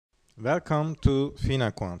Welcome to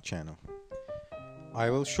finaquant channel. I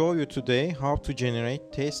will show you today how to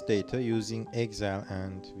generate test data using Excel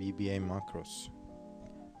and VBA macros.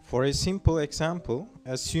 For a simple example,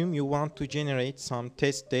 assume you want to generate some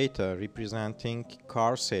test data representing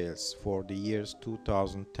car sales for the years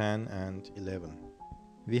 2010 and 11.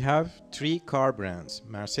 We have three car brands: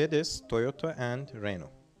 Mercedes, Toyota and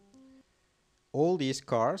Renault. All these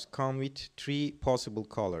cars come with three possible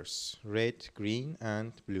colors: red, green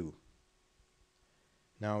and blue.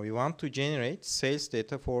 Now we want to generate sales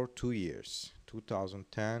data for 2 years,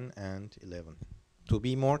 2010 and 11. To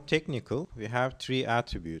be more technical, we have three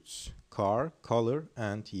attributes: car, color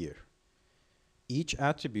and year. Each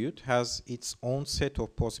attribute has its own set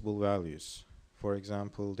of possible values. For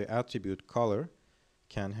example, the attribute color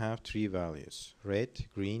can have three values: red,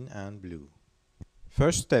 green and blue.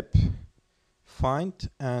 First step, find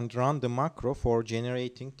and run the macro for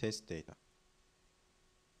generating test data.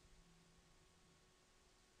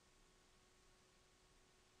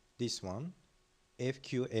 This one,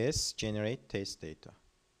 FQS generate test data,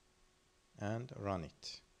 and run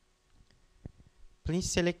it.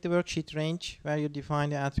 Please select the worksheet range where you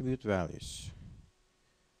define the attribute values.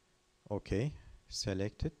 Okay,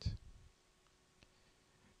 select it.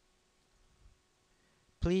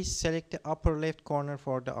 Please select the upper left corner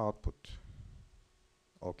for the output.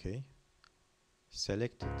 Okay,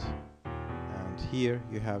 select it, and here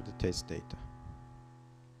you have the test data.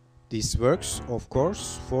 This works, of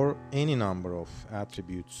course, for any number of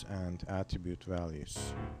attributes and attribute values.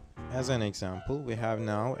 As an example, we have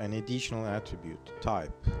now an additional attribute,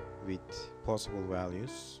 type, with possible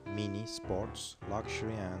values: mini, sports,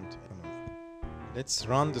 luxury and economy. Let's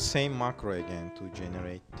run the same macro again to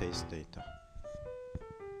generate test data.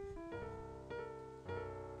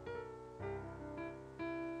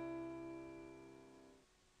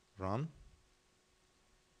 Run.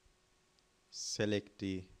 Select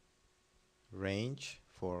the range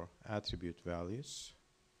for attribute values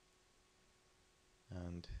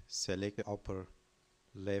and select the upper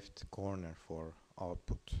left corner for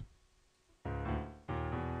output.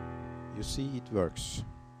 You see, it works.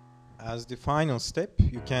 As the final step,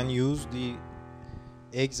 you can use the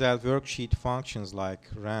Excel worksheet functions like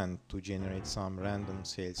rand to generate some random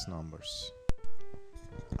sales numbers.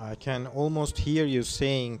 I can almost hear you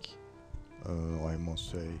saying, I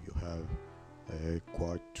must say you have a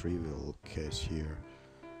quite trivial case here.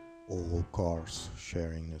 All cars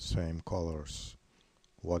sharing the same colors.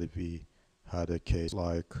 What if we had a case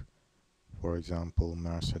like, for example,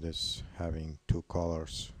 Mercedes having two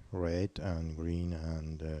colors, red and green,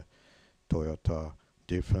 and Toyota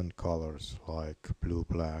different colors like blue,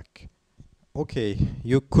 black. Okay,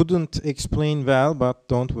 you couldn't explain well, but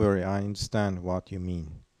don't worry, I understand what you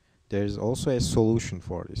mean. There is also a solution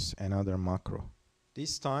for this, another macro.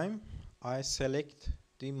 This time I select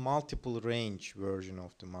the multiple range version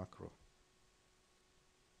of the macro.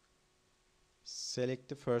 Select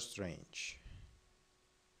the first range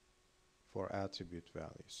for attribute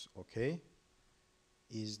values. Okay.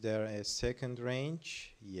 Is there a second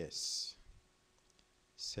range? Yes.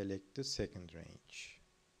 Select the second range.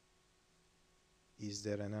 Is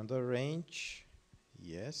there another range?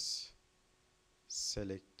 Yes.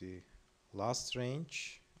 Select the last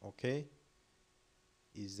range. Okay.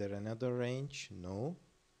 Is there another range? No.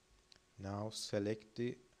 Now select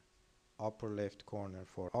the upper left corner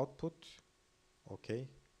for output. Okay.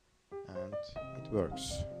 And it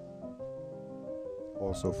works.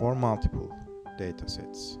 Also for multiple data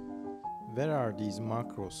sets. Where are these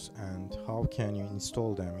macros and how can you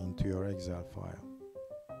install them into your Excel file?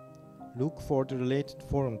 Look for the related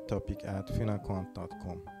forum topic at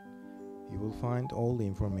finaquant.com. You will find all the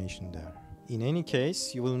information there. In any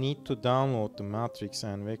case, you will need to download the matrix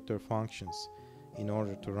and vector functions in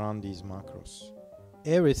order to run these macros.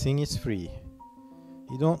 Everything is free.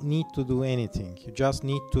 You don't need to do anything, you just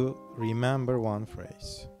need to remember one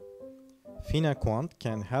phrase. finaquant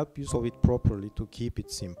can help you solve it properly to keep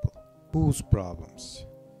it simple. Whose problems?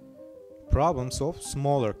 Problems of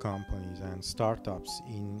smaller companies and startups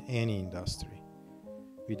in any industry,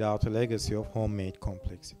 without a legacy of homemade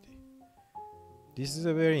complexity. This is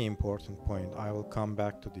a very important point. I will come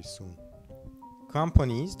back to this soon.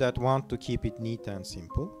 Companies that want to keep it neat and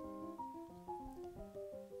simple.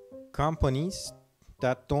 Companies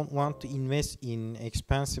that don't want to invest in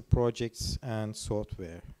expensive projects and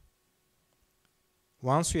software.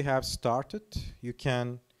 Once you have started, you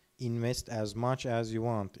can invest as much as you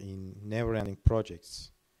want in never-ending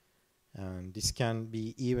projects. And this can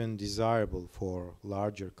be even desirable for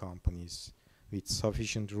larger companies with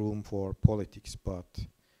sufficient room for politics, but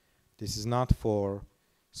this is not for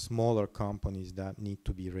smaller companies that need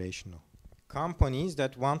to be rational. Companies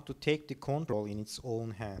that want to take the control in its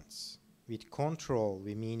own hands. With control,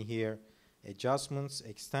 we mean here adjustments,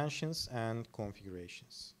 extensions, and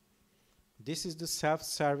configurations. This is the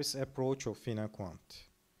self-service approach of finaquant.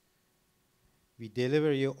 We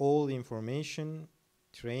deliver you all information,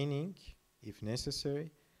 training, if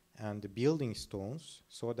necessary, and the building stones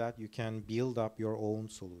so that you can build up your own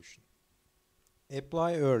solution.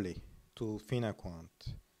 Apply early to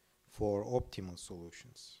finaquant for optimal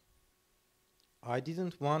solutions. I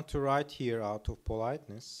didn't want to write here out of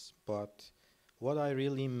politeness, but what I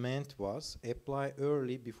really meant was apply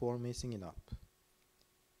early before messing it up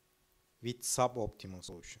with suboptimal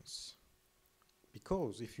solutions.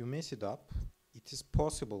 Because if you mess it up, it is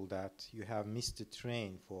possible that you have missed the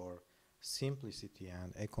train for simplicity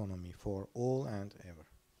and economy for all and ever.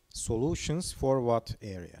 Solutions for what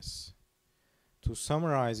areas? To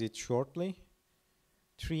summarize it shortly,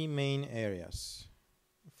 3 main areas: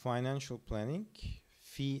 financial planning,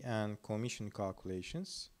 fee and commission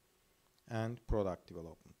calculations, and product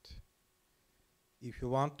development. If you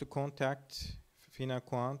want to contact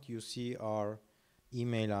finaquant, you see our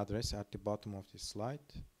email address at the bottom of this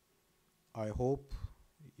slide. I hope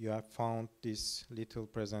you have found this little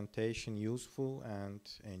presentation useful and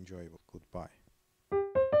enjoyable. Goodbye.